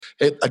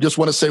I just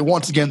want to say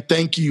once again,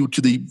 thank you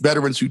to the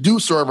veterans who do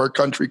serve our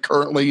country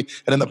currently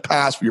and in the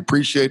past. We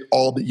appreciate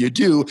all that you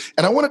do.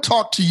 And I want to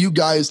talk to you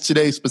guys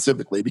today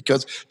specifically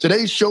because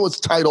today's show is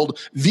titled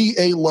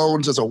VA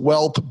Loans as a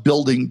Wealth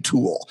Building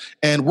Tool.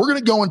 And we're going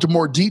to go into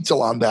more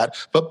detail on that.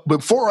 But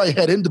before I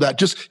head into that,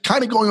 just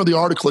kind of going on the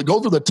article, I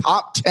go through the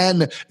top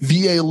 10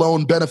 VA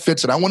loan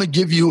benefits. And I want to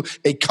give you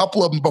a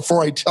couple of them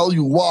before I tell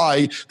you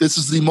why this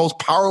is the most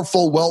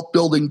powerful wealth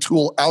building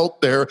tool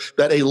out there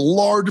that a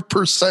large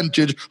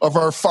percentage of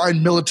our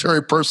fine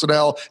military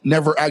personnel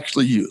never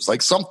actually use.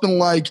 Like something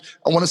like,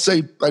 I want to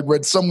say, I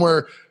read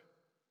somewhere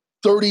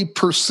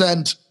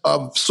 30%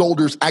 of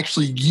soldiers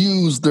actually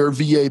use their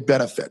VA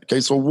benefit.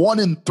 Okay, so 1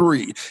 in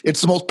 3.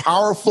 It's the most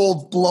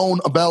powerful loan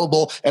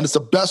available, and it's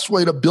the best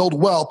way to build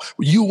wealth.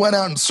 You went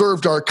out and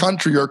served our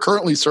country, or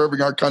currently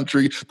serving our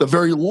country. The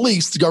very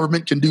least the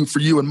government can do for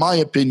you, in my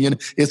opinion,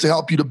 is to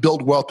help you to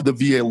build wealth with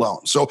the VA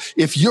loan. So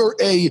if you're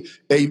a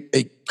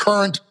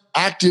current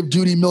active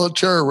duty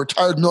military,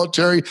 retired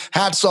military,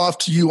 hats off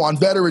to you on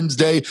Veterans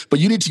Day, but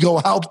you need to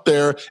go out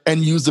there and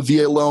use the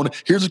VA loan.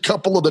 Here's a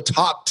couple of the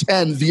top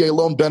 10 VA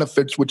loan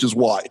benefits, which is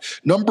why.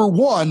 Number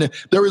 1,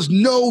 there is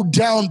no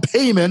down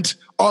payment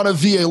on a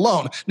VA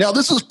loan. Now,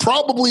 this is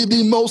probably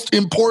the most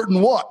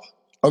important one.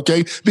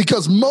 Okay,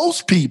 because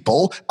most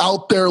people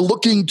out there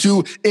looking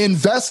to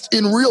invest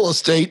in real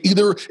estate,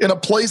 either in a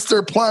place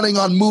they're planning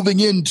on moving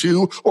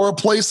into or a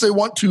place they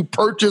want to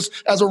purchase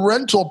as a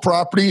rental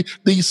property,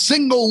 the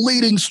single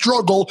leading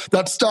struggle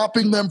that's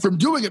stopping them from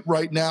doing it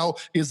right now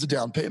is the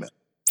down payment.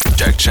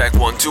 Check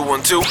 1 2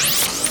 1 2.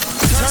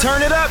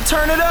 Turn it up.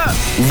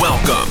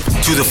 Welcome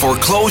to the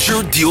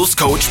Foreclosure Deals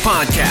Coach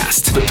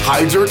podcast. The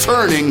tides are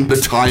turning. The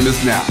time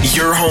is now.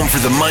 Your home for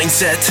the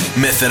mindset,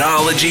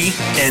 methodology,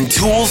 and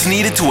tools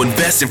needed to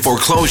invest in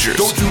foreclosures.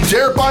 Don't you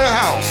dare buy a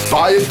house,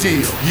 buy a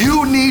deal.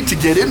 You need to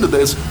get into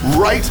this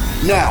right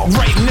now.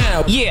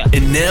 Yeah.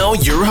 And now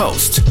your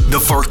host, the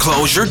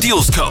Foreclosure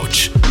Deals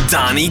Coach,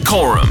 Donnie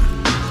Corum.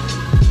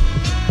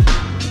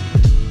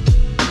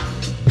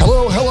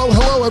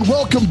 Hello, and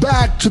welcome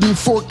back to the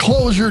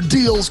Foreclosure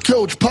Deals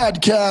Coach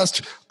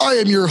podcast. I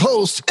am your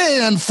host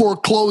and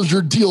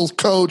Foreclosure Deals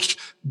Coach,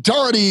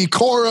 Donnie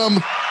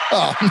Corum.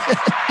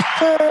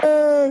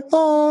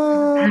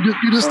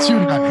 You're just too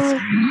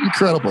nice.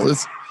 Incredible.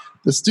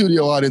 The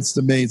studio audience is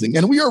amazing.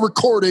 And we are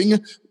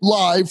recording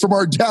live from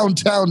our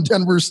downtown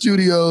Denver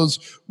studios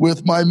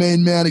with my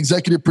main man,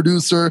 executive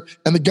producer,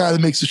 and the guy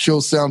that makes the show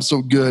sound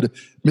so good,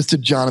 Mr.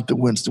 Jonathan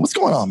Winston. What's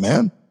going on,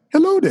 man?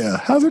 Hello there.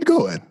 How's it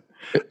going?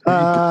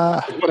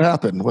 What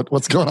happened?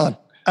 What's going on?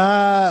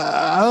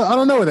 I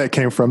don't know where that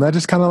came from. That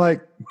just kind of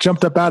like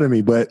jumped up out of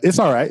me, but it's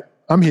all right.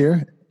 I'm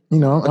here. You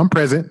know, I'm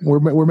present.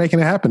 We're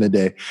making it happen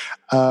today.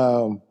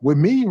 With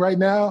me right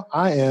now,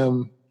 I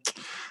am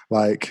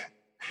like,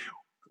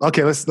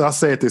 okay, I'll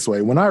say it this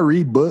way. When I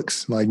read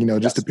books, like, you know,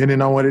 just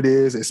depending on what it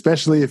is,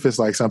 especially if it's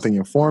like something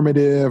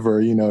informative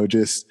or, you know,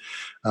 just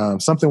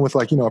something with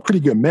like, you know, a pretty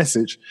good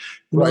message,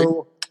 you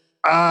know,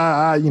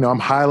 I'm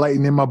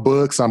highlighting in my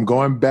books. I'm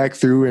going back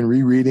through and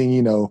rereading,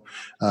 you know,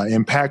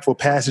 impactful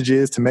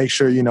passages to make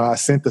sure, you know, I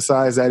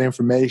synthesize that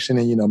information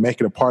and, you know, make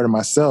it a part of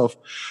myself.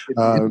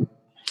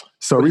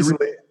 So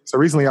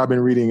recently I've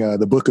been reading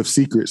The Book of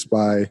Secrets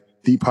by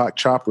Deepak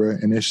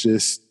Chopra, and it's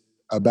just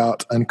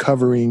about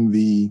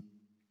uncovering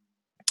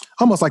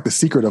almost like the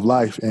secret of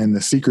life and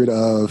the secret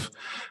of,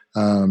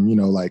 you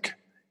know, like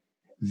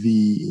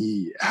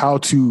how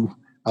to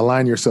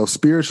align yourself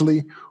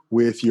spiritually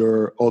with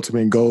your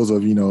ultimate goals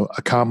of, you know,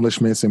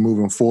 accomplishments and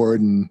moving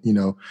forward and, you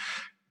know,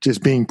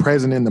 just being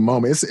present in the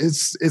moment.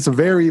 It's a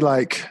very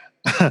like,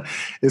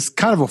 it's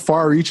kind of a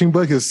far reaching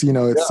book. It's, you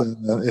know,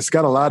 it's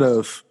got a lot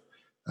of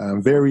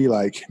very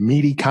like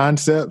meaty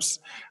concepts.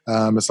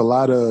 It's a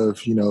lot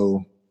of, you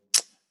know,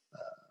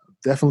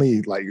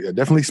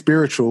 definitely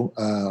spiritual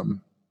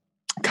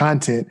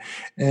content.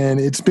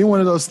 And it's been one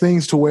of those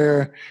things to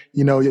where,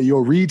 you know,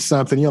 you'll read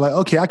something, you're like,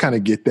 okay, I kind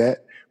of get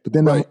that. But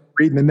then I'm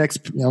reading the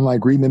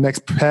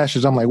next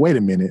passage. I'm like, wait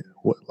a minute.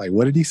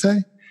 What did he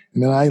say?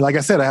 And then I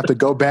have to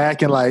go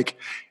back and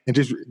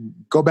just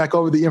go back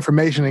over the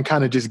information and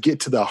kind of just get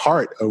to the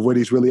heart of what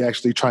he's really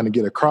actually trying to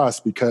get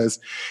across, because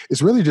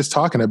it's really just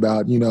talking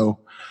about, you know,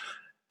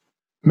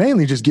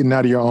 mainly just getting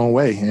out of your own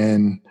way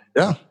and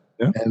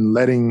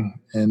letting,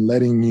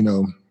 you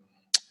know,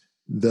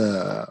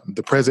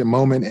 the present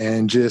moment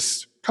and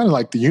just kind of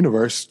like the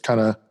universe kind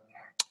of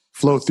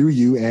flow through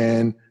you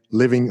and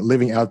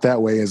living out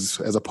that way as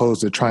opposed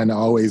to trying to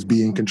always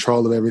be in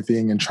control of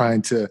everything and trying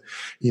to,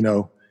 you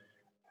know,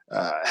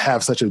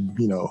 have such a,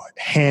 you know,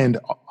 hand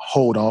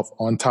hold off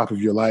on top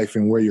of your life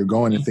and where you're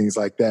going and things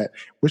like that,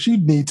 which you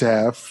need to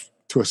have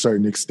to a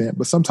certain extent.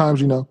 But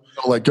sometimes, you know,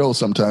 let go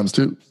sometimes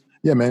too.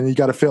 Yeah, man, you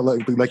got to feel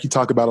like you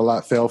talk about a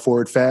lot, fail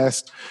forward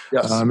fast.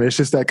 Yes. It's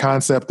just that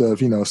concept of,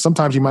 you know,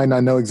 sometimes you might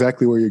not know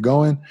exactly where you're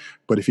going,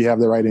 but if you have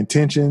the right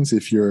intentions,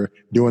 if you're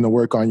doing the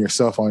work on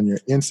yourself, on your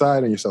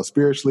inside and yourself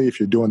spiritually, if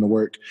you're doing the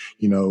work,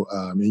 you know,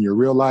 in your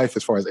real life,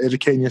 as far as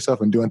educating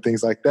yourself and doing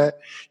things like that,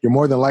 you're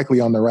more than likely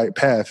on the right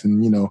path.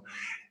 And, you know,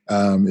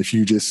 If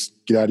you just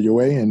get out of your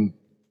way and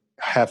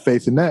have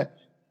faith in that,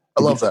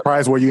 I love that.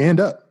 Surprised where you end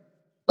up.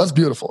 That's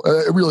beautiful.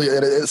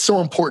 It's so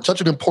important,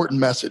 such an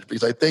important message,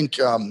 because I think,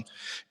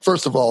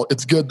 first of all,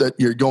 it's good that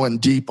you're going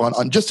deep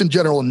on just in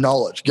general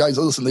knowledge. Guys,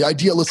 listen, the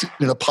idea of listening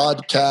to a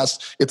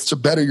podcast, it's to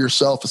better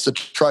yourself, is to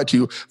try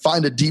to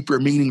find a deeper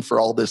meaning for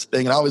all this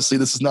thing. And obviously,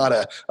 this is not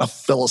a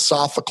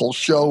philosophical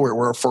show or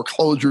we're a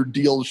foreclosure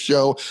deal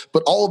show,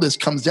 but all of this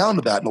comes down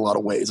to that in a lot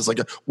of ways. It's like,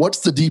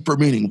 what's the deeper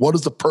meaning? What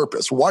is the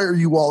purpose? Why are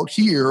you all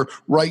here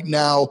right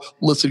now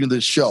listening to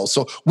this show?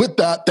 So with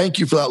that, thank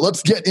you for that.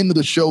 Let's get into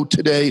the show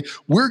today.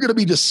 We're going to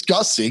be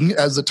discussing,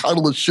 as the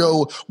title of the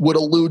show would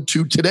allude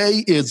to,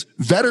 today is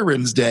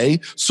Veterans Day.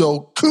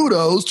 So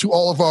kudos to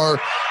all of our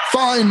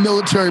fine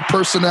military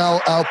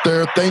personnel out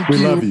there. Thank you.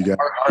 We love you guys.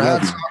 Our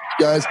hats off,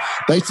 you guys.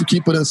 Thanks for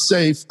keeping us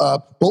safe.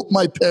 Both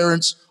my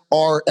parents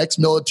are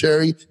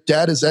ex-military.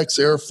 Dad is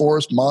ex-Air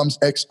Force. Mom's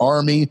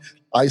ex-Army.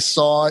 I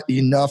saw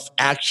enough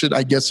action,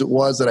 I guess it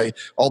was, that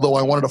although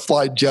I wanted to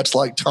fly jets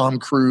like Tom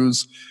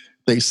Cruise,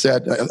 they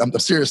said, I'm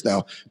serious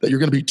now, that you're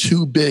going to be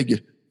too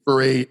big for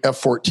a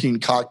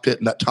F-14 cockpit,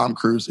 and that Tom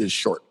Cruise is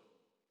short,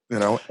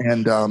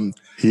 and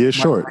he is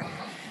short.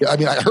 I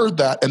mean, I heard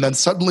that, and then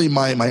suddenly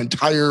my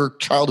entire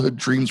childhood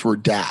dreams were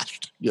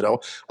dashed. I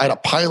had a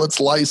pilot's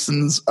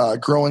license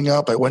growing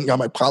up. I went and got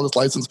my pilot's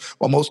license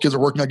while most kids are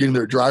working on getting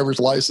their driver's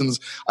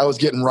license. I was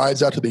getting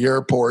rides out to the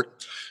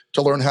airport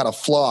to learn how to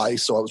fly,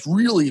 so I was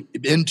really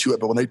into it.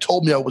 But when they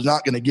told me I was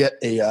not going to get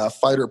a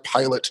fighter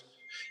pilot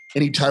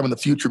anytime in the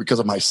future because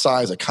of my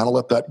size, I kind of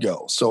let that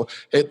go. So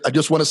I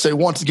just want to say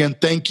once again,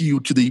 thank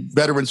you to the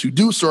veterans who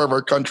do serve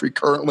our country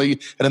currently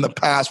and in the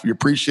past. We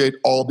appreciate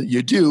all that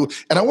you do.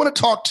 And I want to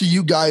talk to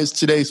you guys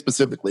today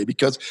specifically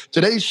because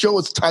today's show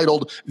is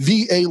titled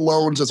VA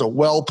Loans as a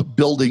Wealth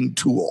Building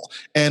Tool.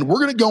 And we're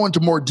going to go into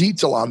more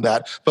detail on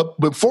that. But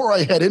before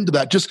I head into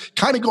that, just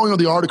kind of going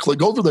over the article, I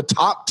go over the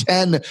top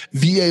 10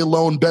 VA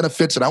loan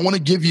benefits. And I want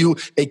to give you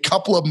a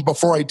couple of them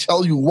before I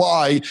tell you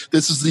why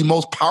this is the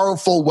most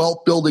powerful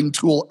wealth building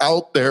tool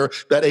out there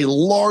that a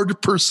large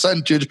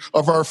percentage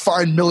of our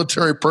fine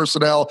military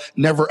personnel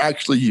never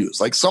actually use.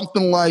 Like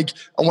something like,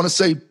 I want to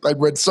say, I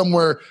read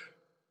somewhere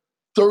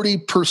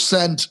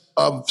 30%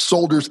 of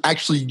soldiers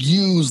actually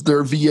use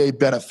their VA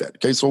benefit.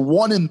 Okay, so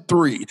 1 in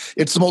 3.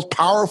 It's the most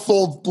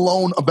powerful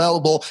loan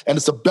available, and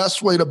it's the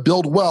best way to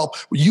build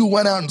wealth. You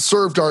went out and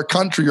served our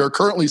country, or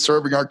currently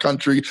serving our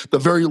country. The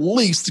very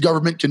least the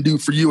government can do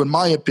for you, in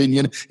my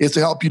opinion, is to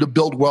help you to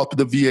build wealth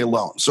with the VA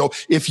loan. So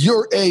if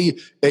you're a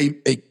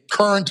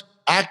current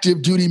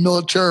active duty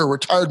military or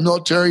retired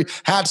military,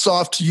 hats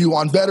off to you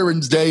on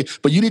Veterans Day,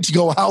 but you need to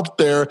go out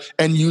there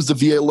and use the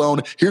VA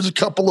loan. Here's a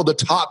couple of the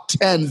top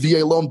 10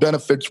 VA loan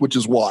benefits, which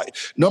is why.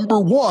 Number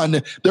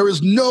 1, there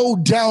is no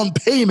down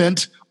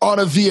payment on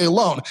a VA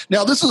loan.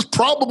 Now, this is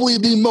probably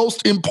the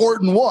most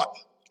important one.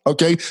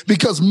 Okay,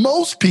 because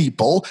most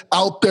people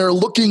out there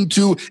looking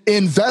to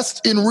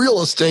invest in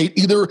real estate,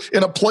 either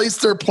in a place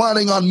they're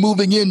planning on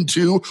moving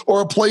into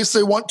or a place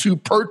they want to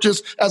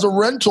purchase as a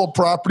rental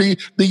property,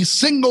 the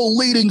single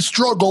leading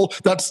struggle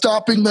that's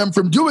stopping them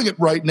from doing it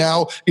right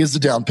now is the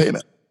down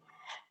payment.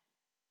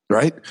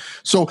 Right?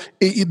 So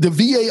the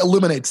VA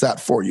eliminates that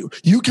for you.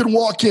 You can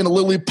walk in and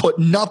literally put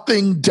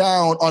nothing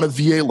down on a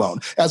VA loan,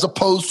 as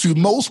opposed to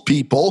most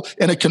people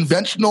in a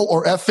conventional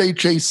or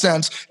FHA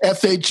sense,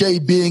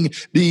 FHA being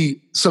the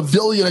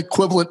civilian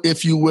equivalent,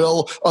 if you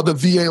will, of the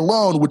VA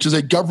loan, which is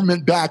a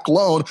government-backed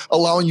loan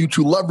allowing you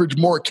to leverage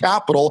more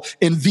capital.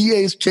 In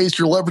VA's case,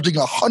 you're leveraging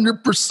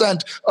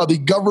 100% of the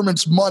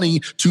government's money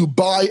to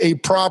buy a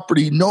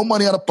property, no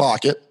money out of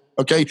pocket.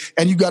 Okay,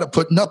 and you got to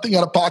put nothing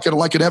out of pocket,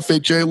 like an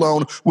FHA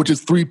loan, which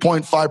is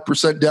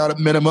 3.5% down at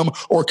minimum,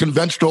 or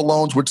conventional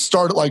loans, which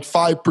start at like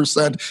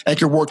 5% and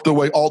can work their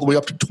way all the way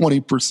up to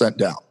 20%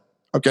 down.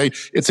 Okay,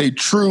 it's a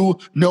true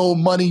no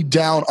money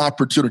down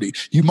opportunity.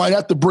 You might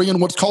have to bring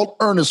in what's called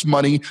earnest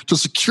money to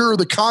secure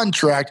the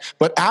contract,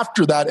 but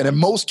after that, and in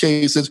most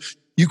cases,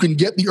 you can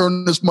get the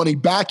earnest money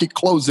back at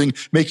closing,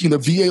 making the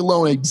VA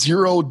loan a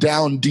zero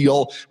down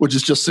deal, which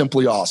is just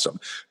simply awesome.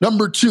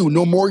 Number 2,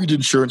 no mortgage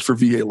insurance for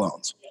VA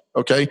loans.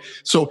 Okay,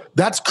 so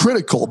that's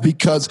critical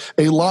because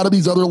a lot of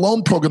these other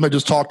loan programs I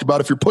just talked about,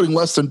 if you're putting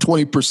less than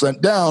 20%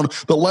 down,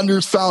 the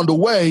lenders found a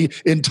way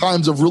in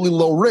times of really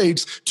low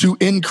rates to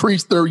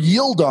increase their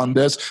yield on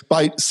this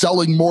by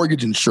selling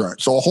mortgage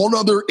insurance. So a whole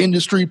other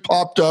industry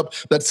popped up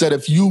that said,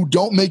 if you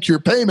don't make your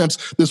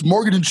payments, this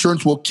mortgage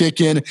insurance will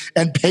kick in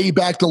and pay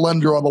back the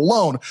lender on the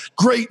loan.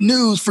 Great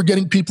news for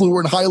getting people who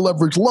are in high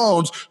leverage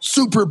loans.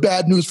 Super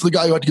bad news for the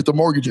guy who had to get the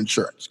mortgage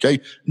insurance.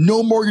 Okay,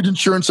 no mortgage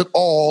insurance at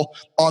all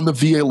on the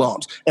VA loan.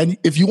 loans. And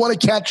if you want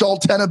to catch all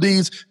 10 of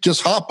these,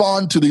 just hop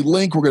on to the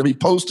link. We're going to be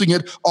posting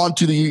it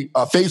onto the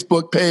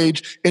Facebook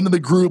page, into the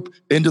group,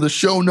 into the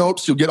show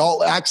notes. You'll get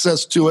all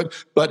access to it.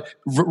 But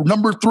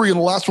number 3, and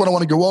the last one I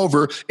want to go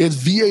over, is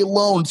VA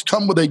loans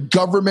come with a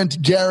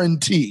government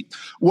guarantee.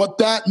 What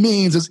that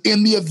means is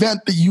in the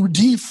event that you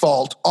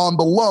default on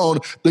the loan,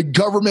 the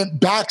government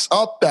backs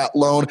up that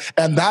loan.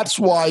 And that's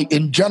why,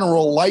 in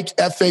general, like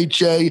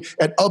FHA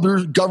and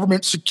other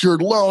government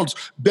secured loans,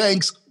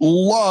 banks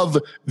love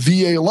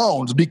VA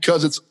loans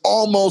because it's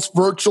almost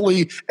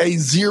virtually a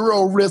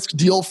zero risk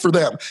deal for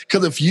them.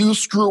 Because if you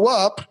screw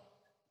up,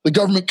 the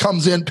government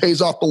comes in,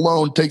 pays off the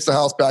loan, takes the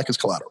house back as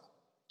collateral.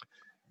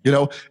 You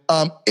know,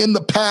 in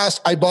the past,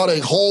 I bought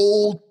a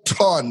whole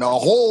ton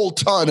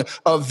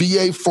of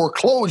VA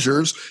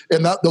foreclosures,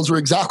 and those were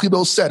exactly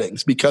those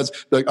settings because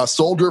a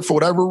soldier, for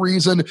whatever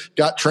reason,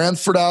 got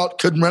transferred out,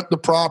 couldn't rent the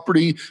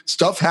property.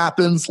 Stuff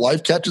happens.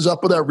 Life catches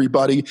up with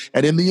everybody.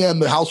 And in the end,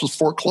 the house was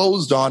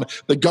foreclosed on.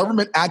 The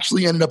government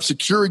actually ended up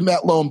securing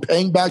that loan,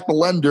 paying back the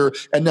lender,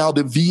 and now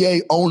the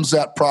VA owns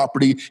that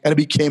property, and it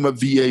became a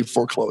VA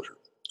foreclosure.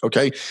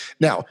 Okay.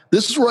 Now,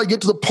 this is where I get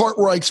to the part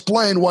where I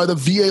explain why the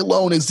VA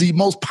loan is the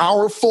most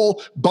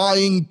powerful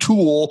buying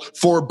tool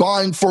for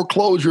buying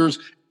foreclosures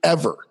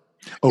ever.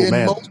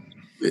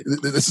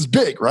 This is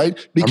big,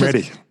 right? Because I'm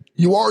ready.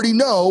 You already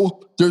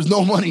know there's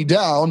no money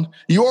down.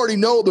 You already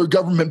know they're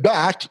government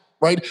backed,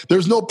 right?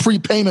 There's no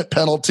prepayment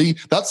penalty.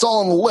 That's all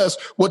on the list.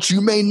 What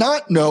you may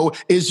not know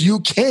is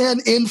you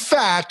can, in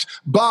fact,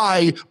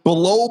 buy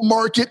below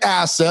market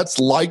assets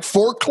like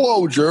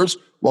foreclosures.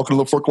 Welcome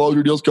to the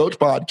Foreclosure Deals Coach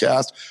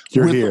podcast.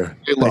 You're here.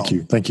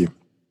 Thank you.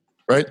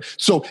 Right?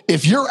 So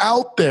if you're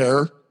out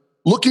there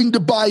looking to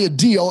buy a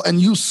deal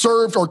and you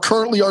served or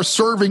currently are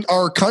serving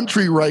our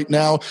country right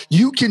now,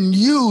 you can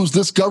use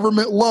this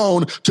government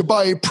loan to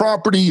buy a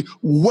property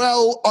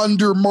well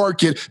under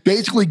market,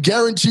 basically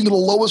guaranteeing the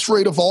lowest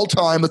rate of all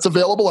time that's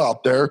available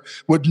out there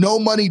with no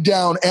money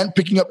down and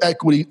picking up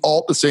equity all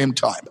at the same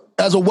time.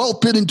 As a wealth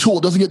bidding tool,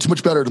 it doesn't get too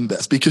much better than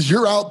this because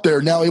you're out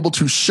there now able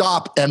to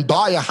shop and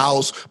buy a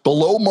house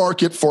below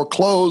market,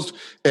 foreclosed,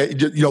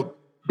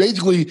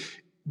 basically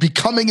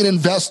becoming an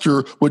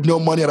investor with no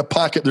money out of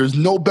pocket. There's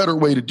no better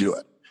way to do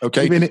it.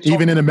 Okay.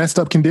 Even in a messed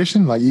up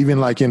condition,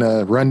 even in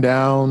a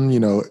rundown,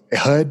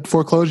 HUD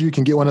foreclosure, you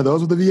can get one of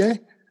those with the VA.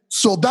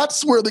 So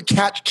that's where the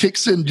catch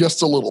kicks in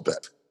just a little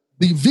bit.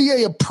 The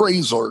VA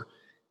appraiser,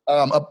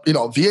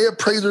 VA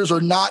appraisers are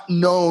not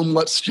known,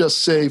 let's just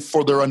say,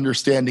 for their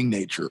understanding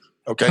nature.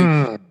 Okay.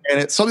 And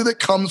it's something that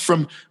comes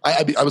from,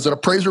 I was an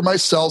appraiser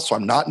myself, so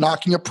I'm not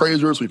knocking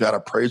appraisers. We've had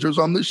appraisers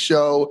on this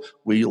show.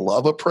 We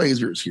love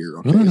appraisers here.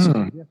 Okay.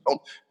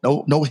 So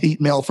no hate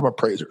mail from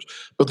appraisers,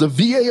 but the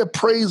VA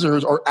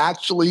appraisers are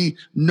actually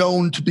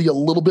known to be a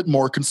little bit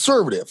more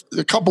conservative.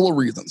 A couple of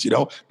reasons,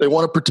 they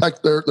want to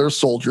protect their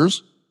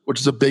soldiers, which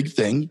is a big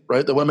thing,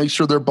 right? They want to make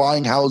sure they're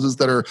buying houses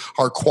that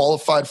are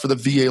qualified for the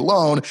VA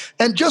loan.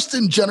 And just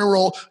in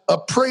general,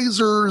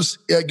 appraisers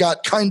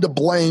got kind of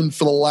blamed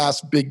for the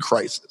last big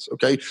crisis,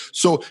 okay?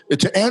 So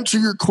to answer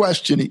your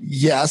question,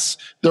 yes,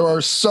 there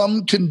are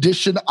some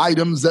condition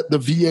items that the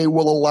VA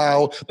will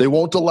allow. They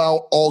won't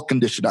allow all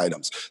condition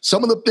items.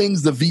 Some of the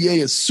things the VA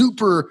is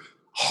super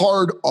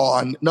hard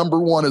on, number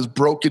one, is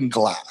broken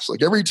glass.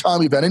 Like every time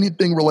we've had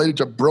anything related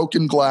to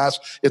broken glass,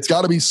 it's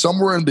got to be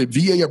somewhere in the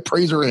VA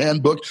appraiser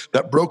handbook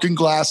that broken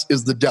glass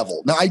is the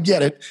devil. Now, I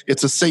get it.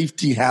 It's a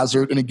safety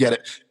hazard, and I get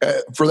it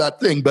for that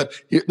thing. But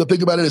the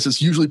thing about it is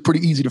it's usually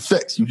pretty easy to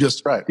fix. You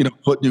just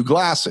put new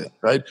glass in,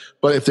 right?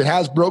 But if it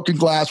has broken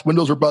glass,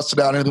 windows are busted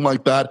out, anything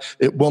like that,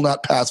 it will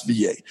not pass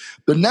VA.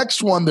 The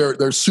next one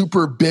they're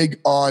super big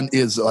on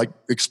is like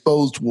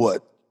exposed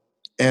wood.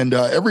 And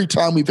every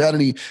time we've had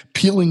any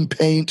peeling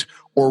paint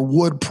or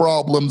wood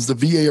problems, the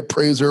VA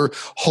appraiser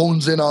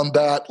hones in on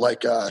that.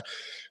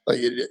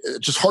 It's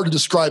just hard to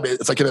describe it.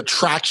 It's like an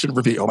attraction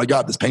for VA. Oh my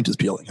God, this paint is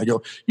peeling. I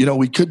go,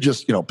 we could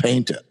just,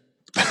 paint it.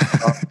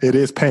 It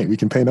is paint. We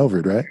can paint over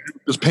it, right?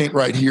 There's paint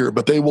right here,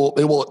 but they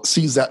will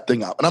seize that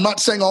thing up. And I'm not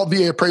saying all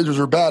VA appraisers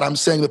are bad. I'm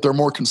saying that they're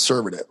more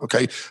conservative.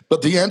 Okay.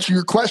 But to answer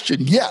your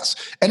question, yes.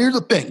 And here's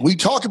the thing. We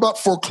talk about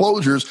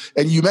foreclosures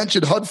and you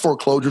mentioned HUD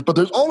foreclosures, but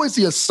there's always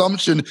the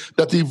assumption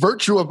that the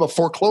virtue of a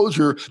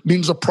foreclosure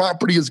means a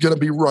property is going to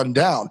be run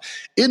down.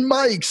 In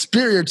my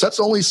experience, that's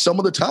only some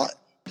of the time.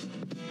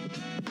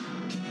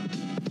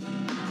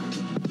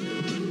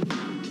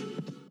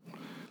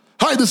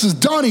 Hi, this is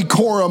Donnie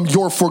Corum,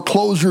 your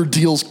foreclosure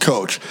deals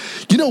coach.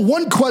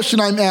 One question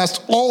I'm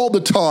asked all the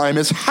time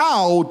is,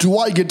 how do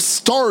I get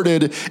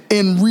started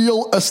in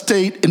real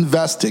estate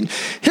investing?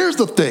 Here's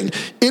the thing.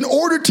 In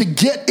order to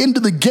get into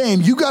the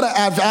game, you got to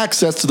have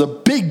access to the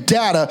big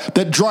data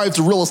that drives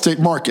the real estate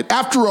market.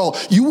 After all,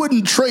 you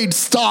wouldn't trade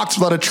stocks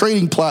without a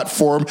trading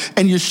platform,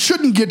 and you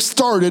shouldn't get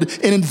started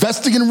in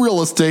investing in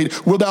real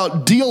estate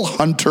without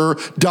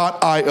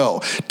DealHunter.io.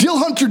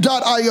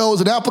 DealHunter.io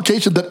is an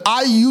application that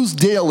I use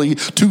daily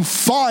to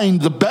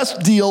find the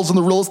best deals in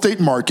the real estate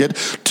market,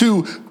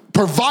 to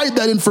provide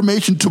that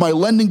information to my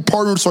lending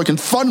partners so I can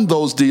fund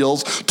those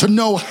deals, to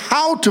know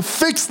how to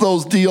fix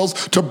those deals,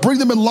 to bring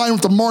them in line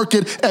with the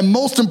market, and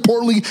most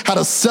importantly, how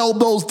to sell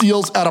those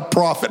deals at a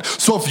profit.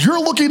 So if you're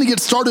looking to get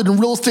started in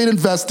real estate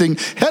investing,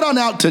 head on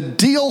out to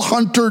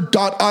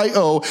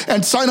dealhunter.io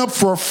and sign up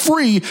for a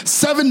free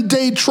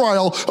 7-day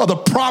trial of the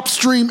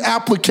PropStream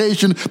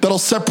application that'll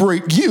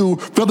separate you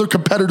from other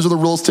competitors of the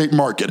real estate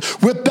market.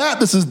 With that,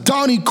 this is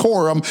Donnie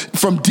Corum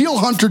from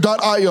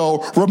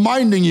dealhunter.io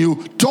reminding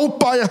you, don't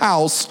buy a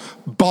house,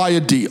 buy a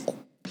deal.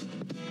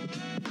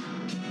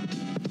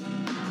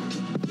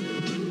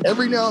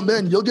 Every now and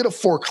then you'll get a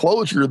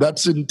foreclosure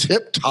that's in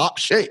tip-top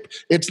shape.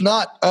 It's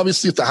not,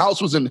 obviously, if the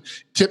house was in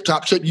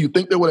tip-top shape, you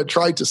think they would have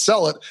tried to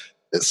sell it.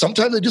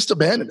 Sometimes they just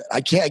abandon it.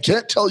 I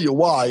can't tell you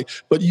why,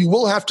 but you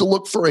will have to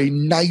look for a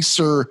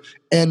nicer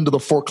end of the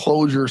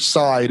foreclosure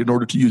side in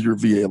order to use your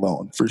VA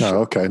loan, for sure.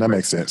 Oh, okay, that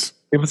makes sense.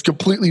 If it's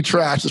completely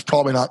trash, it's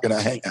probably not going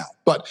to hang out.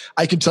 But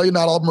I can tell you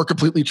not all of them are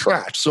completely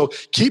trash. So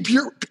keep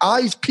your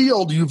eyes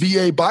peeled, you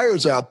VA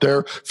buyers out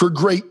there, for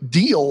great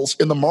deals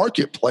in the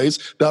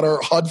marketplace that are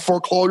HUD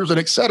foreclosures and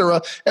et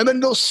cetera. And then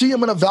go see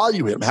them and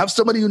evaluate them. Have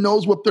somebody who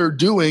knows what they're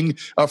doing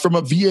from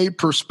a VA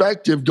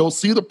perspective go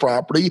see the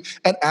property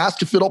and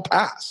ask if it'll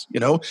pass. You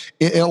know,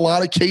 in a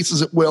lot of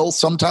cases it will.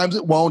 Sometimes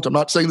it won't. I'm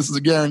not saying this is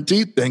a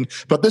guaranteed thing,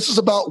 but this is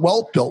about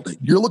wealth building.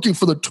 You're looking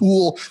for the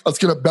tool that's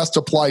going to best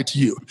apply to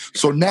you.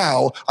 So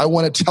now I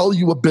want to tell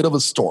you a bit of a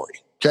story.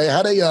 Okay, I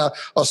had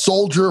a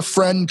soldier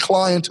friend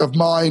client of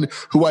mine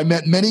who I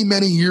met many,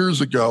 many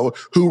years ago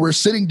who were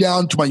sitting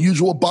down to my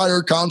usual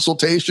buyer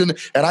consultation,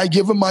 and I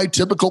give him my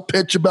typical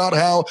pitch about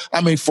how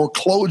I'm a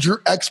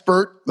foreclosure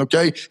expert,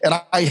 okay,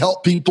 and I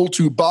help people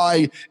to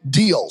buy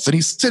deals. And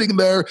he's sitting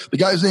there, the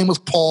guy's name was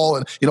Paul,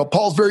 and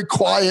Paul's very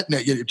quiet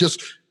and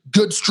just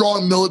good,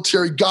 strong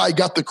military guy,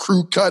 got the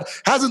crew cut,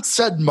 hasn't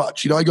said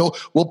much. I go,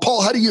 well,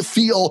 Paul, how do you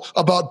feel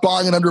about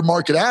buying an under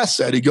market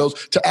asset? He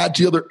goes, to add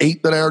to the other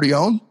 8 that I already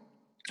own.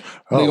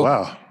 Oh,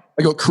 wow.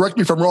 I go, correct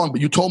me if I'm wrong,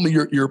 but you told me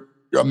you're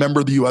a member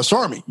of the U.S.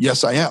 Army.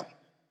 Yes, I am.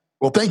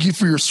 Well, thank you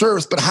for your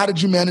service, but how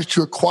did you manage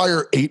to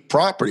acquire 8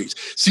 properties?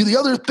 See, the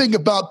other thing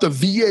about the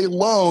VA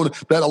loan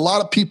that a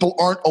lot of people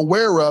aren't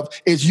aware of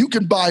is you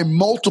can buy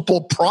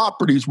multiple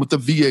properties with the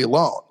VA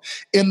loan.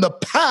 In the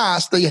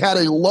past, they had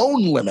a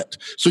loan limit.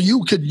 So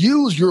you could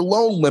use your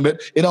loan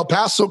limit in El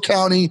Paso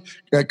County,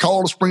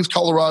 Colorado Springs,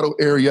 Colorado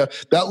area.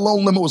 That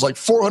loan limit was like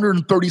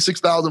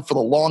 $436,000 for the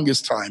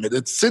longest time.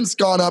 It's since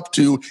gone up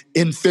to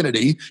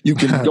infinity. You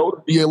can go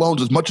to VA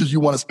loans as much as you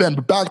want to spend,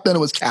 but back then it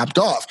was capped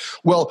off.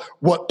 Well,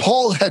 what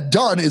Paul had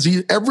done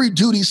is every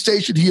duty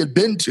station he had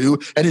been to,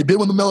 and he'd been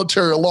with the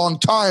military a long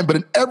time, but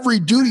in every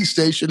duty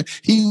station,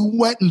 he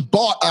went and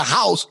bought a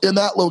house in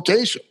that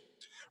location,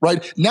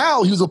 right?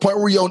 Now he was at a point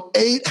where he owned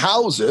 8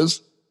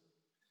 houses,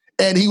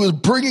 and he was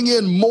bringing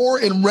in more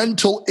in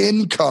rental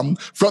income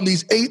from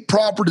these 8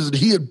 properties that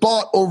he had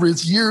bought over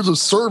his years of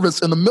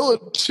service in the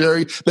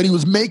military than he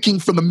was making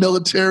from the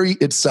military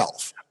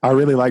itself. I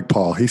really like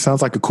Paul. He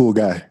sounds like a cool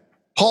guy.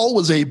 Paul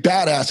was a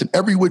badass in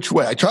every which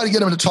way. I tried to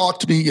get him to talk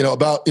to me,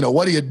 about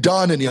what he had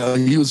done, and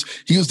he was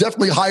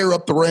definitely higher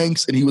up the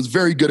ranks, and he was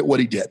very good at what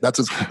he did. That's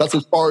as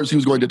far as he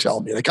was going to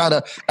tell me.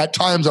 And at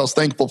times I was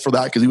thankful for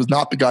that because he was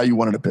not the guy you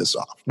wanted to piss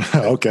off.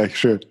 Okay,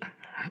 sure.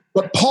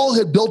 But Paul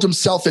had built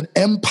himself an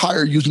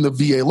empire using the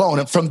VA loan.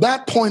 And from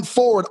that point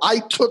forward, I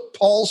took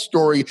Paul's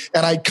story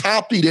and I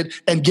copied it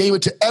and gave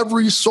it to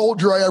every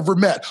soldier I ever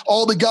met.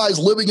 All the guys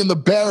living in the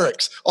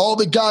barracks, all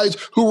the guys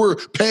who were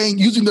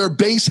using their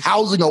base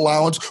housing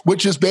allowance,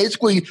 which is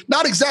basically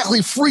not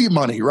exactly free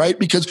money, right?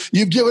 Because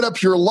you've given up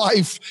your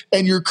life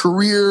and your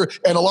career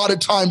and a lot of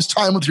times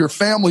time with your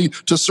family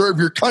to serve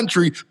your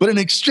country. But in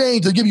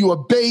exchange, they give you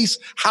a base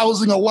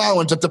housing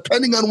allowance that,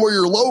 depending on where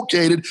you're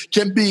located,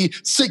 can be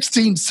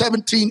 $1,600,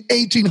 $1,700,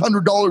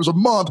 $1,800 a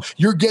month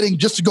you're getting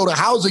just to go to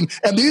housing.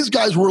 And these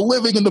guys were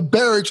living in the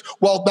barracks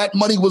while that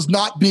money was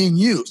not being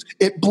used.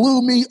 It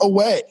blew me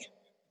away.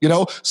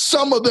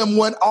 Some of them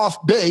went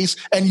off base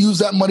and used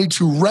that money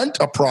to rent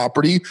a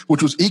property,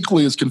 which was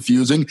equally as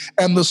confusing.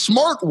 And the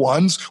smart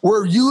ones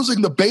were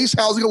using the base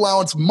housing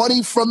allowance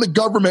money from the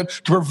government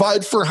to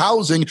provide for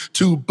housing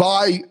to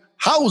buy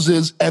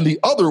houses. And the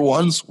other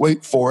ones,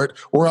 wait for it,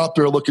 were out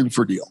there looking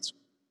for deals.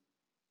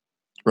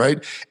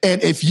 Right?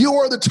 And if you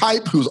are the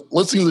type who's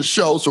listening to the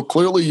show, so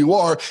clearly you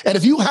are, and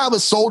if you have a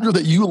soldier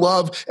that you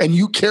love and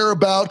you care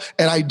about,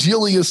 and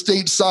ideally is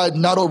stateside,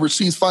 not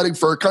overseas fighting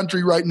for our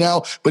country right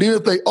now, but even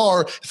if they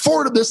are,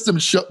 forward this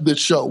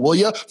show, will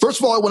you?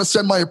 First of all, I want to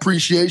send my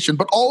appreciation,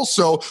 but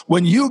also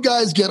when you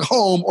guys get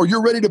home or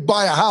you're ready to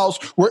buy a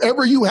house,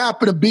 wherever you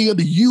happen to be in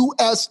the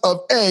US of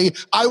A,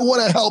 I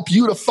want to help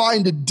you to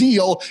find a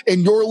deal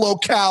in your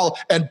locale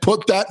and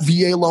put that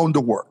VA loan to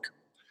work.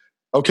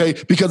 Okay,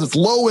 because it's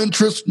low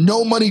interest,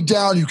 no money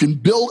down. You can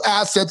build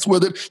assets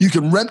with it. You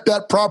can rent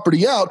that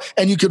property out,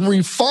 and you can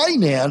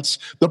refinance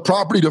the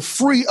property to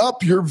free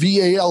up your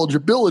VA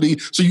eligibility.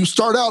 So you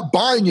start out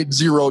buying it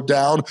zero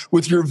down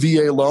with your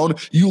VA loan.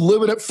 You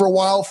live in it for a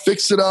while,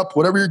 fix it up,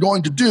 whatever you're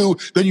going to do.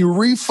 Then you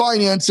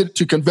refinance it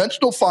to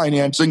conventional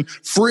financing,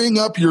 freeing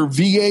up your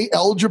VA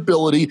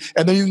eligibility,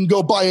 and then you can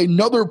go buy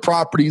another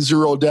property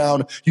zero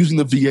down using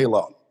the VA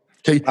loan.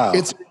 Okay, wow.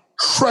 It's an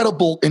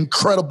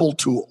incredible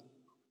tool.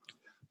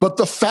 But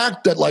the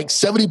fact that like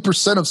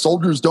 70% of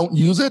soldiers don't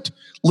use it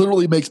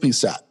literally makes me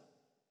sad,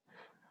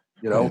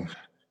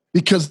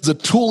 because the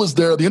tool is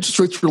there. The interest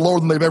rates are lower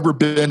than they've ever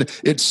been.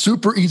 It's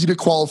super easy to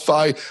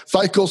qualify.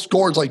 FICO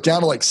score is like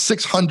down to like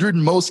 600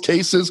 in most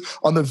cases.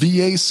 On the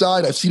VA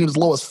side, I've seen it as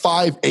low as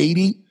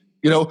 580,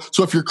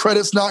 So if your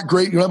credit's not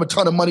great, you don't have a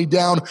ton of money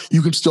down,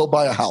 you can still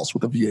buy a house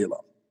with a VA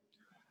loan.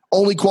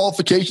 Only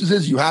qualifications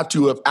is you have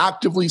to have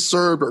actively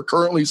served or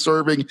currently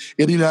serving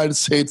in the United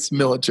States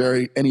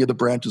military. Any of the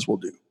branches will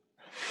do.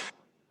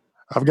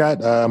 I've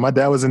got, my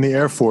dad was in the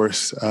Air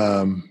Force.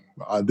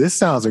 This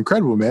sounds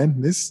incredible,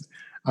 man.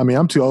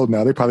 I'm too old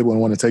now. They probably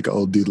wouldn't want to take an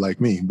old dude like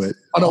me, but.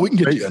 Oh no, we can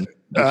get you in.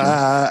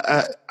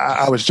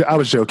 I was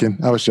joking.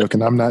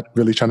 I'm not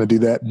really trying to do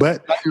that,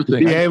 but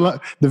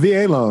the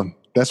VA loan,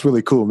 that's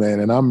really cool, man.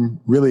 And I'm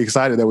really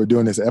excited that we're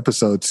doing this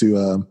episode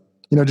to,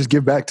 just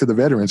give back to the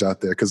veterans out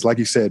there. Cause like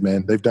you said,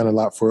 man, they've done a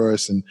lot for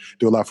us and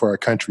do a lot for our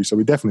country. So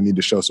we definitely need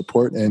to show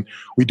support, and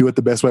we do it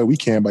the best way we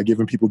can by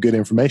giving people good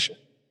information.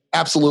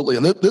 Absolutely.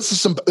 And this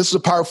is a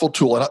powerful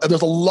tool. And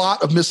there's a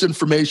lot of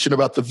misinformation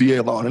about the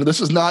VA loan. And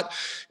this is not,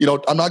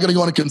 I'm not going to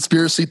go on a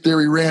conspiracy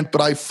theory rant, but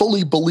I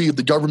fully believe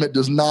the government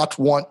does not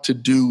want to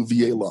do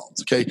VA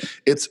loans. Okay.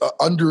 It's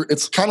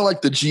kind of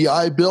like the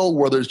GI Bill,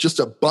 where there's just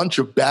a bunch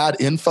of bad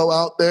info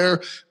out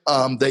there.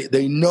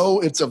 They know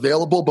it's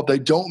available, but they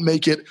don't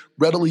make it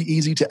readily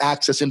easy to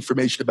access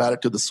information about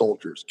it to the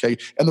soldiers. Okay.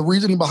 And the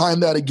reasoning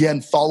behind that,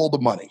 again, follow the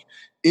money.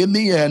 In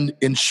the end,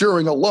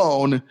 insuring a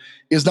loan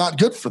is not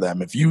good for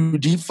them. If you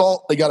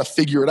default, they got to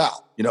figure it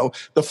out.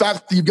 The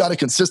fact that you've got a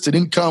consistent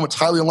income, it's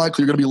highly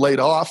unlikely you're going to be laid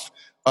off.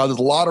 There's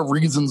a lot of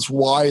reasons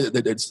why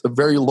it's a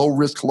very low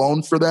risk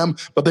loan for them,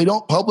 but they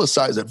don't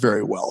publicize it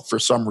very well for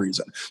some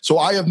reason. So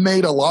I have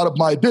made a lot of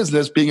my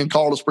business being in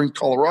Colorado Springs,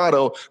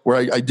 Colorado,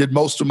 where I did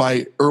most of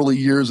my early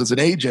years as an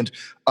agent,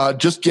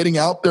 just getting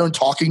out there and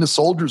talking to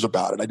soldiers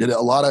about it. I did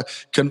a lot of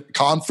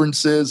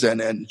conferences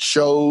and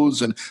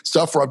shows and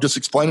stuff where I'm just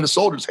explaining to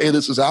soldiers, hey,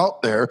 this is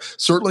out there.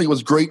 Certainly it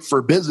was great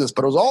for business,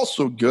 but it was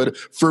also good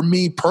for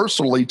me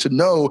personally to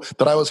know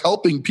that I was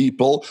helping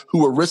people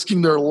who were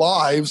risking their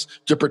lives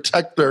to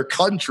protect their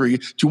country,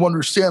 to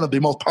understand that the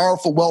most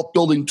powerful wealth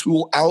building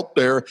tool out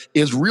there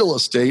is real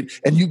estate.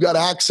 And you got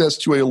access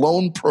to a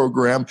loan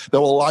program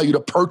that will allow you to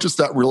purchase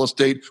that real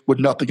estate with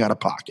nothing out of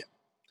pocket.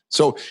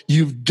 So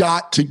you've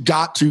got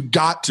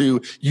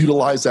to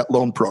utilize that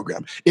loan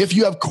program. If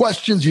you have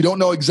questions, you don't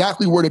know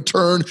exactly where to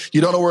turn,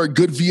 you don't know where a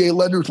good VA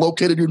lender is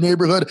located in your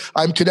neighborhood,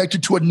 I'm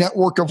connected to a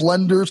network of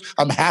lenders.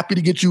 I'm happy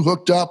to get you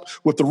hooked up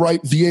with the right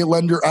VA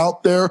lender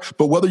out there.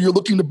 But whether you're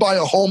looking to buy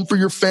a home for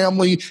your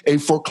family, a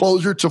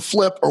foreclosure to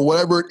flip, or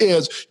whatever it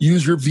is,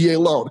 use your VA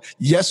loan.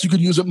 Yes, you can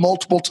use it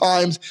multiple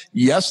times.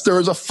 Yes, there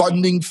is a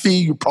funding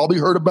fee. You probably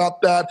heard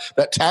about that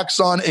tacks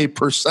on a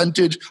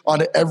percentage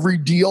on every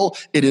deal.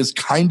 It is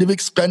kind of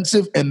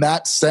expensive in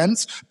that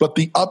sense, but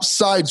the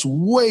upside's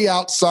way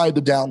outside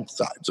the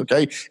downsides,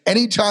 okay?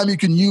 Anytime you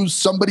can use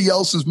somebody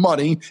else's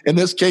money, in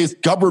this case,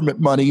 government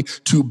money,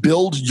 to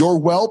build your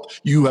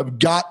wealth, you have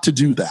got to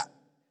do that.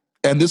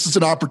 And this is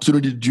an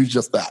opportunity to do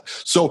just that.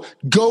 So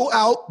go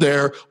out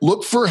there,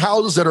 look for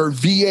houses that are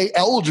VA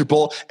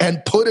eligible,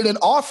 and put in an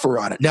offer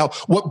on it. Now,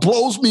 what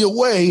blows me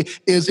away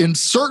is in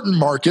certain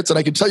markets, and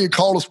I can tell you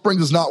Colorado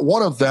Springs is not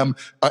one of them,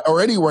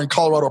 or anywhere in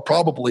Colorado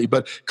probably,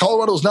 but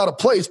Colorado is not a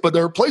place, but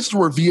there are places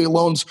where VA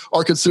loans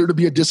are considered to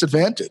be a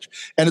disadvantage.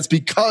 And it's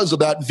because of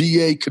that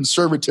VA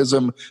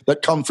conservatism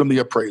that comes from the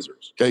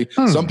appraisers, okay?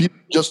 Some people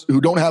just who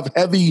don't have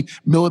heavy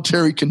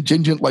military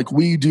contingent like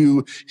we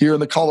do here in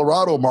the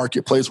Colorado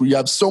marketplace, we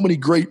have so many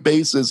great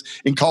bases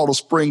in Colorado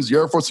Springs, the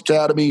Air Force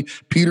Academy,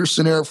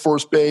 Peterson Air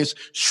Force Base,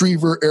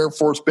 Schriever Air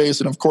Force Base,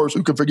 and of course,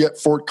 who can forget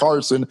Fort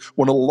Carson,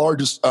 one of the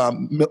largest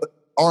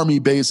Army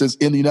bases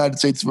in the United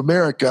States of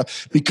America.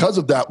 Because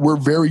of that, we're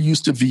very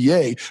used to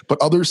VA, but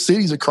other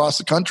cities across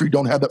the country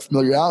don't have that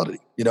familiarity,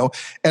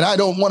 And I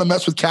don't want to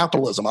mess with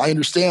capitalism. I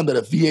understand that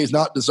if VA is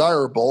not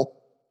desirable,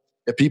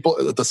 if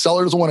the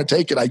seller doesn't want to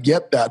take it, I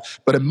get that.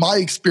 But in my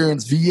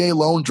experience, VA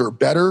loans are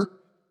better,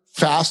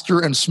 faster,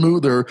 and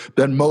smoother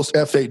than most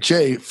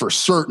FHA for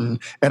certain,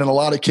 and in a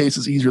lot of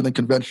cases easier than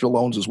conventional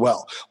loans as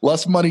well.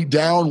 Less money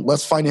down,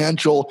 less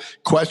financial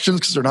questions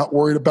because they're not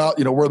worried about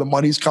where the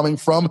money's coming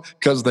from,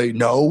 because they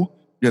know.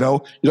 You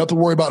don't have to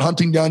worry about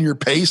hunting down your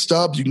pay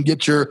stubs. You can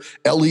get your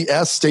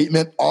LES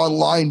statement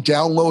online,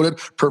 download it,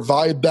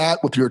 provide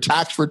that with your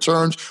tax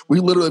returns.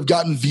 We literally have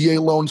gotten VA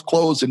loans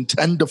closed in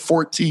 10 to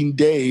 14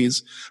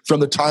 days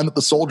from the time that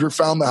the soldier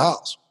found the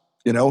house.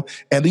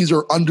 and these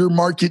are under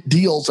market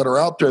deals that are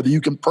out there that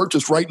you can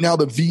purchase right now.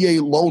 The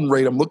VA loan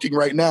rate I'm looking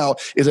right now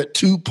is at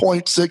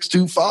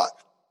 2.625.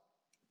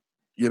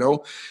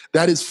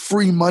 That is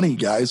free money,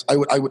 guys. I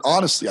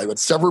would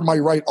sever my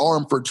right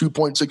arm for a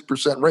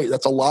 2.6% rate.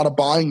 That's a lot of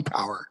buying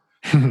power.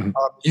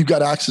 You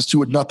got access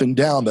to it, nothing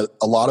down, that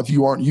a lot of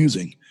you aren't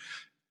using.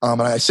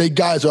 And I say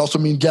guys, I also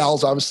mean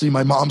gals. Obviously,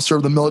 my mom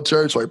served the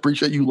military, so I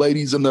appreciate you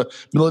ladies in the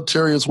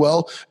military as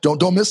well.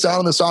 Don't miss out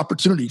on this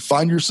opportunity.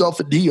 Find yourself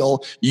a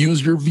deal.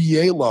 Use your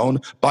VA loan.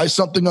 Buy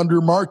something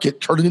under market.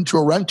 Turn it into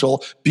a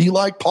rental. Be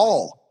like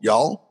Paul,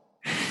 y'all.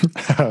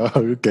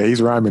 Okay,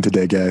 he's rhyming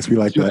today, guys. We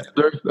like that.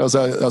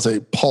 That was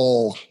a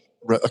Paul.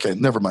 Okay,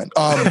 never mind.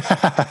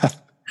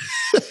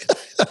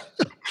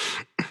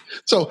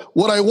 So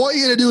what I want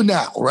you to do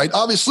now, right?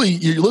 Obviously,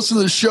 you listen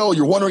to the show,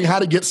 you're wondering how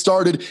to get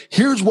started.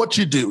 Here's what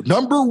you do.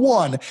 Number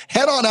one,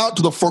 head on out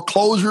to the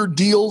Foreclosure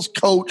Deals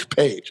Coach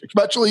page.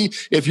 Especially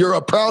if you're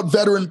a proud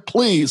veteran,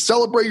 please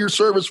celebrate your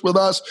service with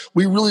us.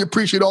 We really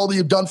appreciate all that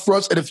you've done for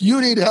us. And if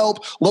you need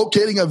help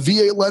locating a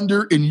VA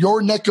lender in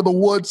your neck of the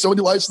woods,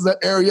 somebody licensed in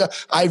that area,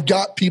 I've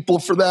got people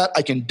for that.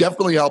 I can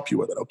definitely help you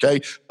with it, okay?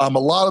 A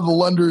lot of the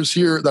lenders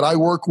here that I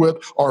work with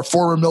are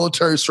former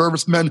military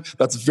servicemen.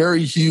 That's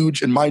very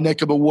huge in my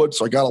neck of the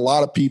woods. So I got a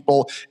lot of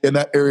people in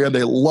that area.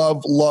 They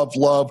love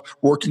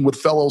working with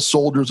fellow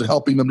soldiers and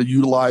helping them to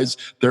utilize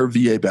their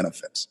VA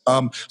benefits.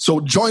 So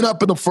join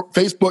up in the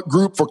Facebook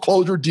group,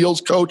 Foreclosure Deals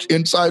Coach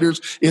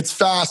Insiders. It's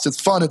fast, it's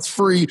fun, it's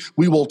free.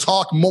 We will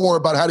talk more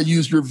about how to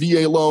use your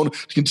VA loan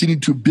to continue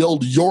to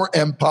build your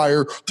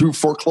empire through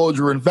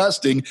foreclosure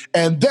investing.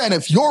 And then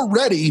if you're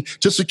ready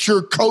to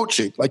secure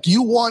coaching, like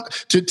you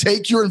want to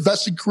take your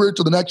investing career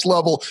to the next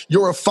level,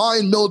 you're a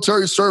fine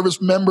military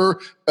service member,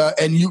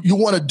 and you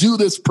want to do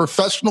this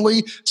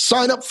professionally,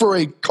 sign up for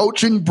a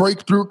coaching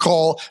breakthrough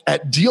call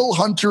at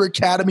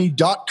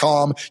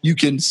dealhunteracademy.com. You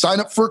can sign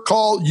up for a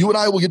call. You and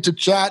I will get to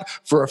chat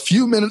for a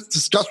few minutes,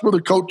 discuss whether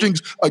coaching's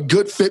a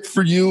good fit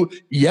for you.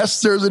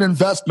 Yes, there's an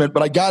investment,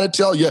 but I got to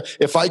tell you,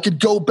 if I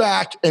could go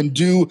back and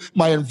do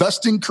my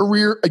investing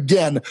career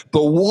again,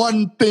 the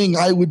one thing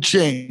I would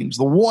change,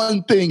 the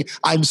one thing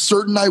I'm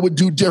certain I would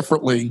do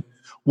differently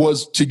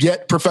was to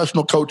get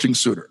professional coaching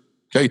sooner.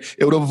 Okay,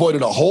 it would have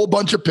avoided a whole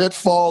bunch of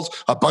pitfalls,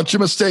 a bunch of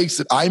mistakes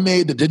that I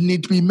made that didn't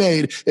need to be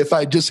made if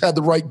I just had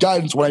the right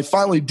guidance. When I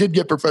finally did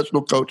get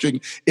professional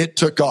coaching, it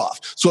took off.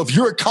 So if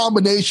you're a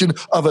combination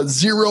of a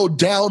zero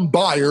down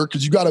buyer,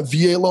 because you got a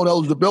VA loan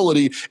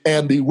eligibility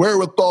and the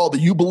wherewithal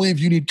that you believe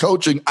you need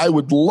coaching, I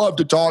would love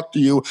to talk to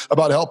you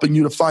about helping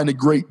you to find a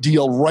great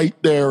deal right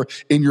there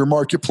in your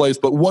marketplace.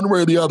 But one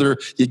way or the other,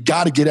 you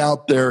got to get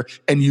out there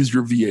and use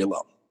your VA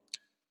loan.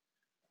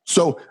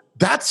 So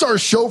that's our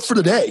show for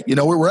today.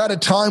 We're out of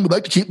time. We'd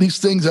like to keep these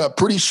things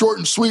pretty short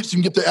and sweet so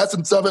you can get the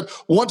essence of it.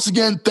 Once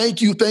again,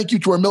 thank you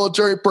to our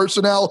military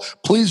personnel.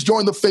 Please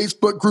join the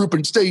Facebook group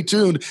and stay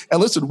tuned. And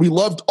listen, we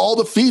loved all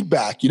the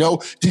feedback.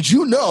 Did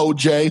you know,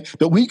 Jay,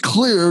 that we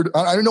cleared,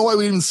 I don't know why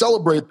we didn't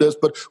celebrate this,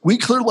 but we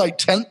cleared like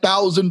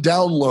 10,000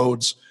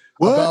 downloads.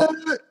 What?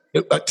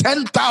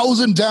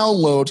 10,000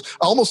 downloads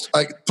almost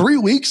like 3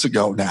 weeks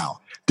ago now.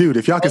 Dude,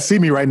 if y'all can see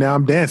me right now,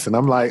 I'm dancing.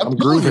 I'm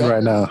grooving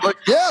right now.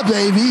 Yeah,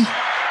 baby.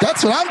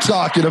 That's what I'm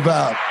talking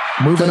about.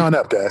 Moving on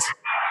up, guys.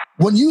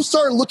 When you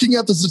start looking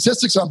at the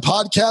statistics on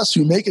podcasts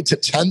who make it to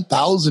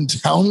 10,000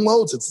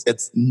 downloads,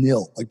 it's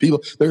nil. Like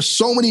people, there's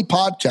so many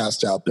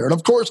podcasts out there. And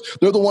of course,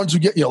 they're the ones who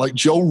get, like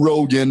Joe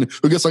Rogan,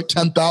 who gets like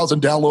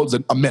 10,000 downloads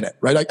in a minute,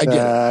 right? I get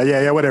it.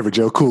 Yeah, whatever,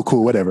 Joe.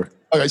 Cool, whatever.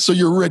 Okay, so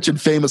you're rich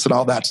and famous and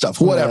all that stuff,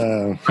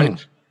 whatever,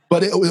 right?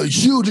 But it was a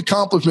huge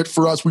accomplishment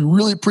for us. We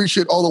really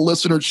appreciate all the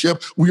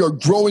listenership. We are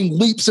growing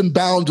leaps and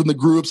bounds in the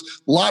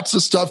groups. Lots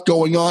of stuff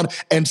going on.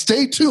 And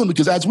stay tuned,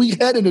 because as we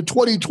head into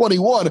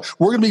 2021,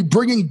 we're going to be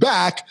bringing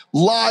back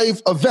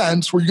live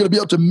events where you're going to be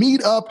able to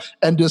meet up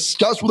and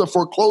discuss with a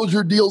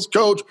foreclosure deals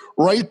coach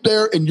right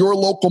there in your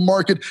local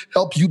market,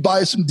 help you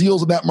buy some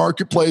deals in that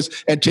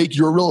marketplace and take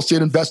your real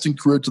estate investing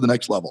career to the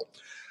next level.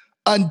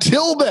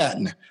 Until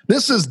then,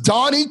 this is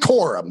Donnie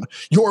Corum,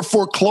 your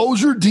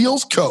foreclosure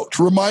deals coach,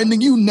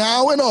 reminding you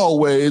now and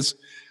always,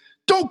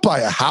 don't buy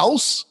a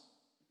house,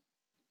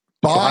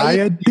 buy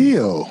a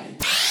deal.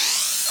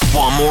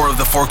 Want more of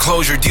the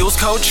Foreclosure Deals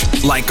Coach?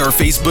 Like our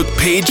Facebook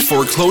page,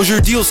 Foreclosure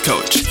Deals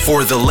Coach,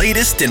 for the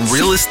latest in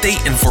real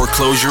estate and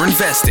foreclosure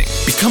investing.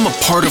 Become a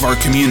part of our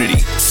community.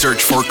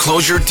 Search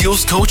Foreclosure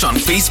Deals Coach on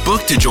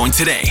Facebook to join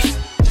today.